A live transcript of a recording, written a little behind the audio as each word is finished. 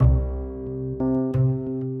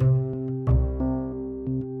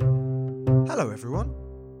Hello everyone,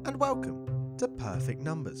 and welcome to Perfect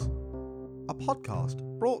Numbers, a podcast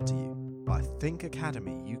brought to you by Think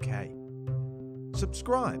Academy UK.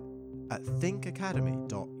 Subscribe at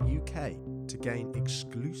thinkacademy.uk to gain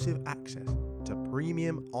exclusive access to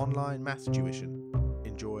premium online maths tuition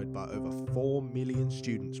enjoyed by over 4 million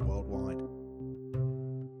students worldwide.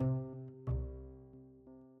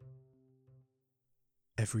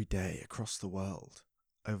 Every day across the world,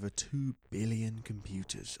 over 2 billion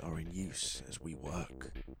computers are in use as we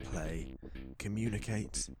work, play,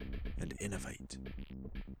 communicate, and innovate.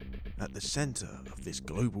 At the centre of this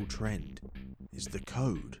global trend is the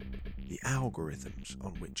code, the algorithms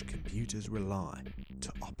on which computers rely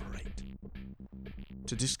to operate.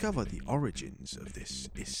 To discover the origins of this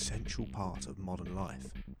essential part of modern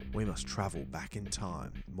life, we must travel back in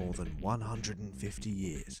time more than 150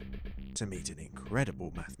 years to meet an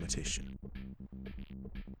incredible mathematician.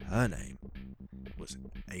 Her name was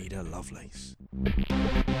Ada Lovelace.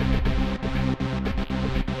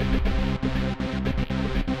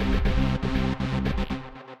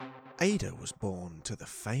 Ada was born to the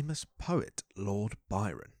famous poet Lord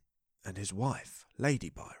Byron and his wife, Lady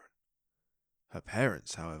Byron. Her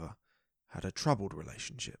parents, however, had a troubled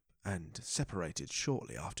relationship and separated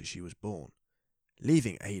shortly after she was born,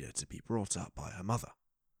 leaving Ada to be brought up by her mother.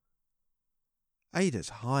 Ada's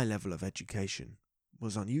high level of education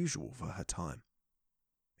was unusual for her time.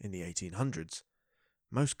 In the 1800s,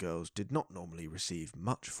 most girls did not normally receive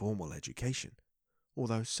much formal education,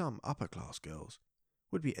 although some upper-class girls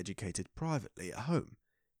would be educated privately at home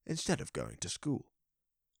instead of going to school.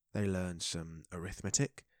 They learned some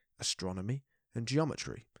arithmetic, astronomy, and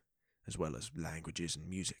geometry, as well as languages and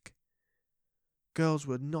music. Girls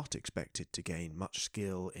were not expected to gain much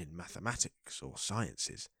skill in mathematics or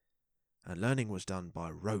sciences, and learning was done by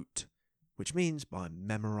rote, which means by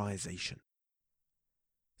memorization.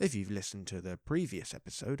 If you've listened to the previous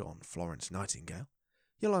episode on Florence Nightingale,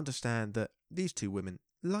 you'll understand that these two women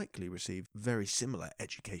likely received very similar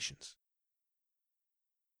educations.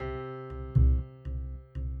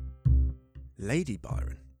 Lady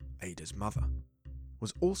Byron, Ada's mother,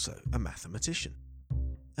 was also a mathematician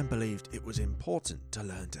and believed it was important to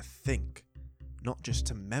learn to think, not just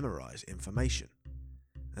to memorize information,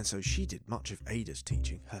 and so she did much of Ada's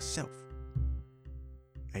teaching herself.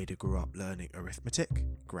 Ada grew up learning arithmetic,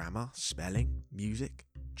 grammar, spelling, music,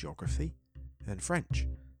 geography, and French.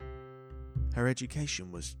 Her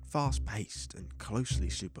education was fast-paced and closely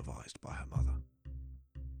supervised by her mother.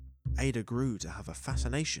 Ada grew to have a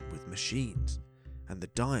fascination with machines and the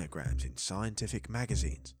diagrams in scientific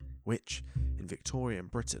magazines, which, in Victorian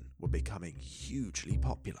Britain, were becoming hugely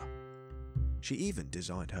popular. She even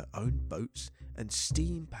designed her own boats and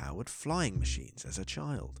steam-powered flying machines as a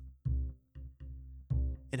child.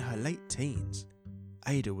 In her late teens,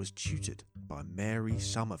 Ada was tutored by Mary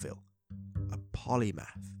Somerville, a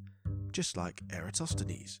polymath, just like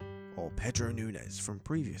Eratosthenes or Pedro Nunes from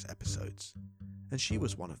previous episodes, and she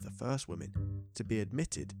was one of the first women to be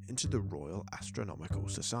admitted into the Royal Astronomical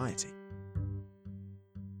Society.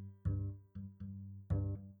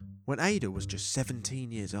 When Ada was just 17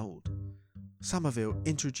 years old, Somerville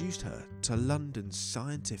introduced her to London's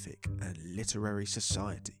Scientific and Literary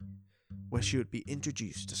Society, where she would be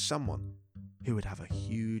introduced to someone who would have a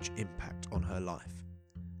huge impact on her life,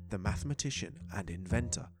 the mathematician and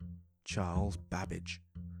inventor Charles Babbage.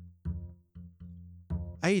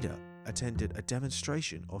 Ada attended a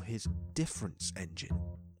demonstration of his difference engine,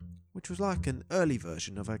 which was like an early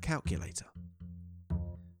version of a calculator.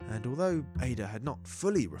 And although Ada had not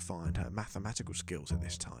fully refined her mathematical skills at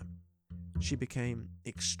this time, she became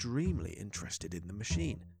extremely interested in the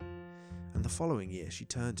machine, and the following year she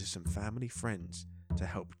turned to some family friends to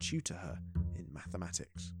help tutor her in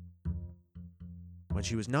mathematics. When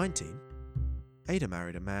she was 19, Ada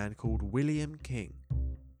married a man called William King,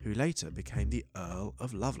 who later became the Earl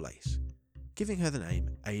of Lovelace, giving her the name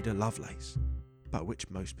Ada Lovelace, by which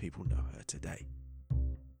most people know her today.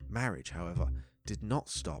 Marriage, however, did not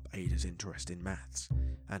stop Ada's interest in maths,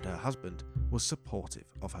 and her husband was supportive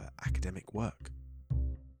of her academic work.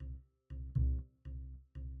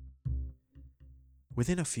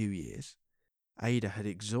 Within a few years, Ada had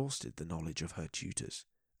exhausted the knowledge of her tutors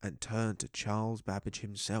and turned to Charles Babbage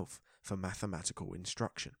himself for mathematical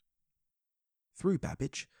instruction. Through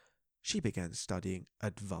Babbage, she began studying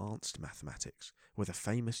advanced mathematics with a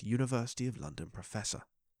famous University of London professor,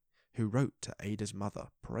 who wrote to Ada's mother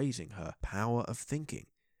praising her power of thinking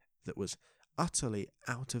that was utterly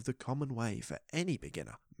out of the common way for any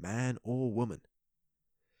beginner, man or woman.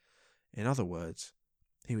 In other words,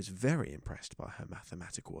 he was very impressed by her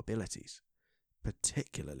mathematical abilities,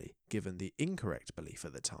 particularly given the incorrect belief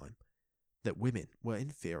at the time that women were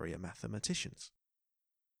inferior mathematicians.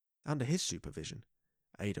 Under his supervision,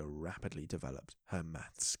 Ada rapidly developed her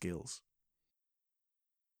maths skills.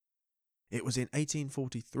 It was in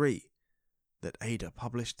 1843 that Ada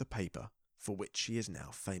published the paper for which she is now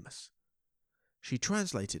famous. She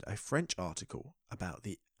translated a French article about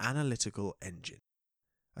the analytical engine,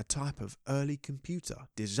 a type of early computer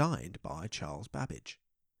designed by Charles Babbage.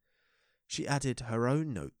 She added her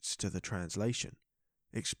own notes to the translation,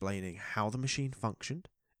 explaining how the machine functioned,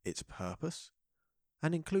 its purpose,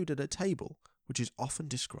 and included a table which is often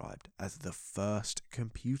described as the first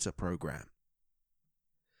computer program.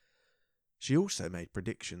 She also made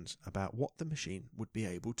predictions about what the machine would be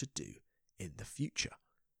able to do in the future,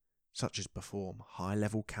 such as perform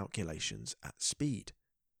high-level calculations at speed.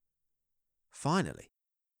 Finally,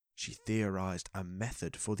 she theorized a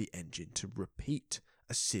method for the engine to repeat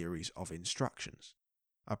a series of instructions,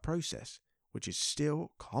 a process which is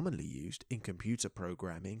still commonly used in computer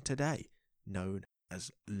programming today, known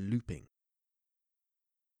as looping.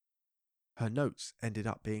 Her notes ended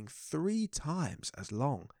up being 3 times as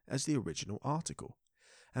long as the original article,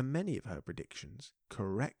 and many of her predictions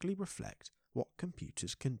correctly reflect what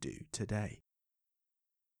computers can do today.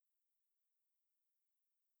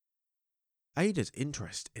 Ada's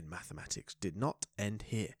interest in mathematics did not end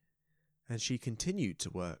here, and she continued to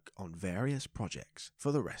work on various projects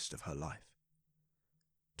for the rest of her life.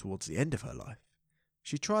 Towards the end of her life,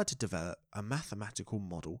 she tried to develop a mathematical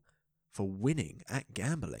model for winning at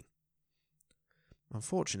gambling.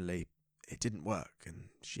 Unfortunately, it didn't work, and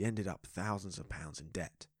she ended up thousands of pounds in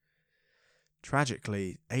debt.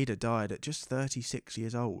 Tragically, Ada died at just 36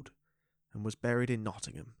 years old and was buried in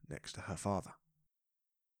Nottingham next to her father.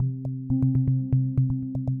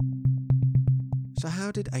 So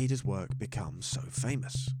how did Ada's work become so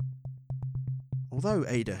famous? Although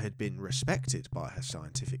Ada had been respected by her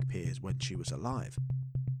scientific peers when she was alive,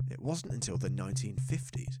 it wasn't until the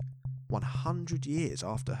 1950s, 100 years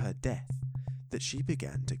after her death, that she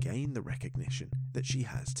began to gain the recognition that she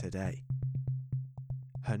has today.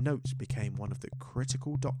 Her notes became one of the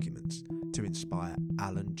critical documents to inspire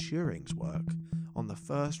Alan Turing's work on the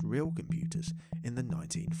first real computers in the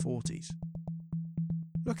 1940s.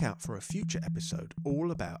 Look out for a future episode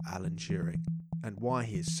all about Alan Turing and why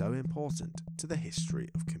he is so important to the history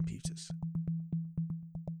of computers.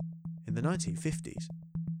 In the 1950s,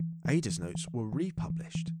 Ada's notes were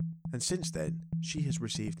republished, and since then she has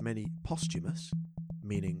received many posthumous,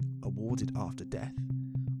 meaning awarded after death,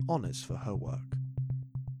 honours for her work.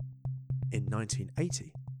 In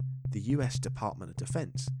 1980, the US Department of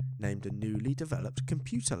Defense named a newly developed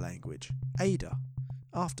computer language, Ada,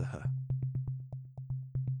 after her.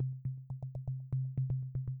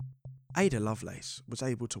 Ada Lovelace was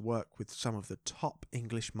able to work with some of the top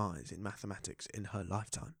English minds in mathematics in her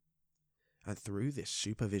lifetime, and through this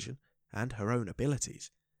supervision and her own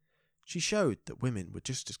abilities, she showed that women were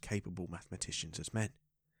just as capable mathematicians as men.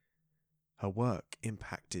 Her work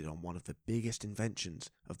impacted on one of the biggest inventions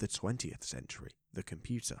of the 20th century, the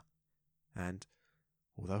computer, and,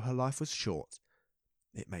 although her life was short,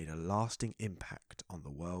 it made a lasting impact on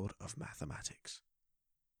the world of mathematics.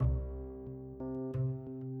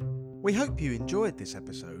 We hope you enjoyed this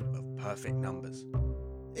episode of Perfect Numbers.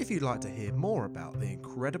 If you'd like to hear more about the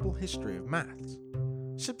incredible history of maths,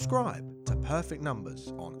 subscribe to Perfect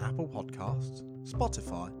Numbers on Apple Podcasts,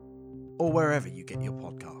 Spotify, or wherever you get your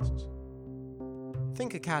podcasts.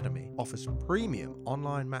 Think Academy offers premium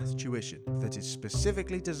online maths tuition that is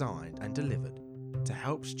specifically designed and delivered to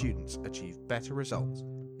help students achieve better results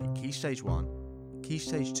in Key Stage 1, Key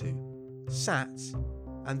Stage 2, SATs,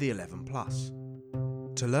 and the 11+.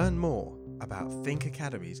 To learn more about Think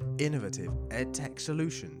Academy's innovative EdTech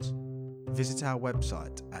solutions, visit our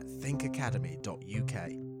website at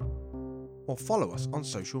thinkacademy.uk or follow us on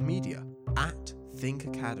social media at Think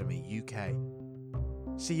Academy UK.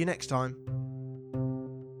 See you next time.